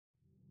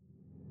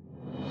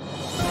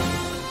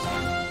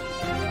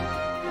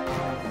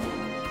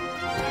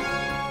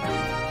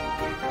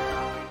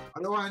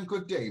and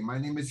good day. My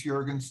name is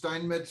Jürgen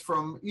Steinmetz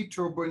from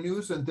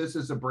eTurboNews, and this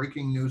is a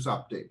breaking news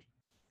update.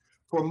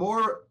 For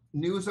more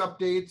news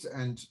updates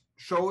and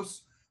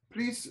shows,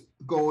 please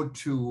go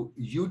to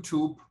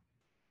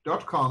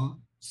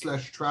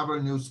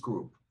youtube.com/travel news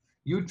group.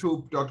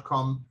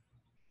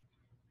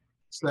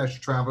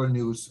 youtube.com/travel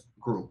news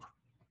group.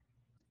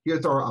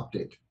 Here's our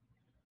update.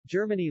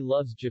 Germany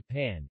loves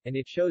Japan, and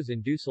it shows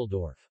in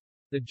Duesseldorf.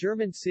 The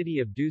German city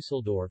of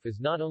Duesseldorf is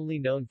not only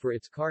known for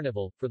its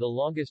carnival, for the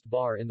longest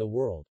bar in the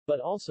world, but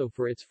also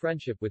for its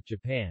friendship with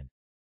Japan.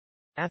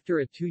 After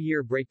a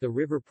 2-year break, the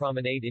river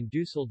promenade in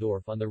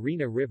Duesseldorf on the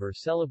Rhine River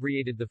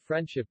celebrated the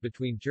friendship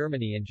between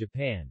Germany and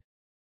Japan.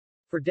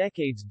 For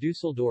decades,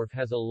 Duesseldorf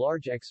has a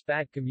large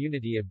expat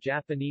community of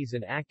Japanese,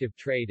 and active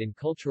trade and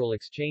cultural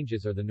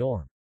exchanges are the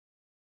norm.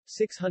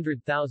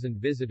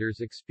 600,000 visitors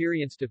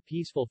experienced a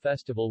peaceful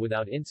festival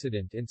without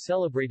incident and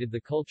celebrated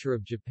the culture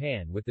of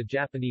Japan with the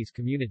Japanese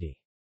community.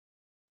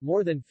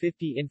 More than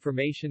 50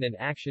 information and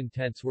action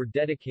tents were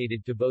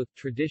dedicated to both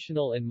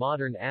traditional and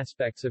modern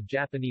aspects of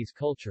Japanese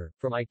culture,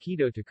 from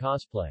Aikido to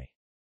cosplay.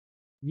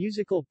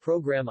 Musical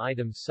program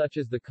items such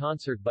as the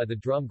concert by the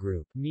drum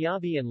group,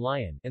 Miyabi and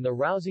Lion, and the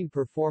rousing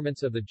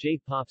performance of the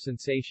J-pop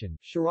sensation,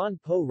 Sharon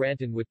Po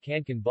Rantan with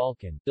Kankan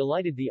Balkan,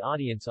 delighted the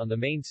audience on the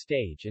main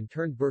stage and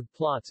turned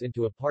Bergplatz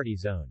into a party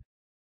zone.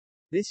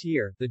 This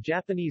year, the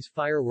Japanese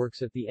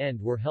fireworks at the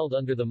end were held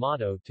under the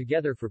motto,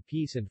 Together for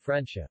Peace and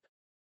Friendship.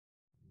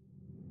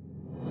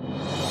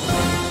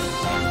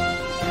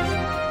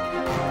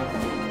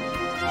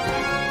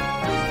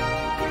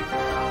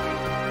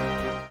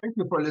 Thank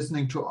you for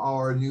listening to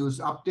our news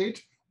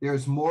update.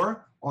 There's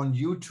more on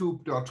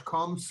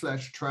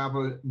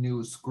youtube.com/travel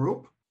news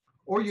group,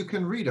 or you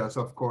can read us,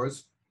 of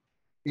course,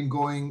 in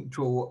going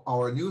to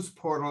our news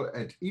portal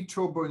at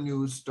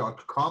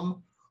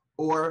eTurboNews.com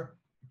or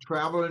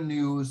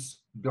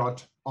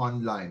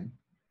travelnews.online.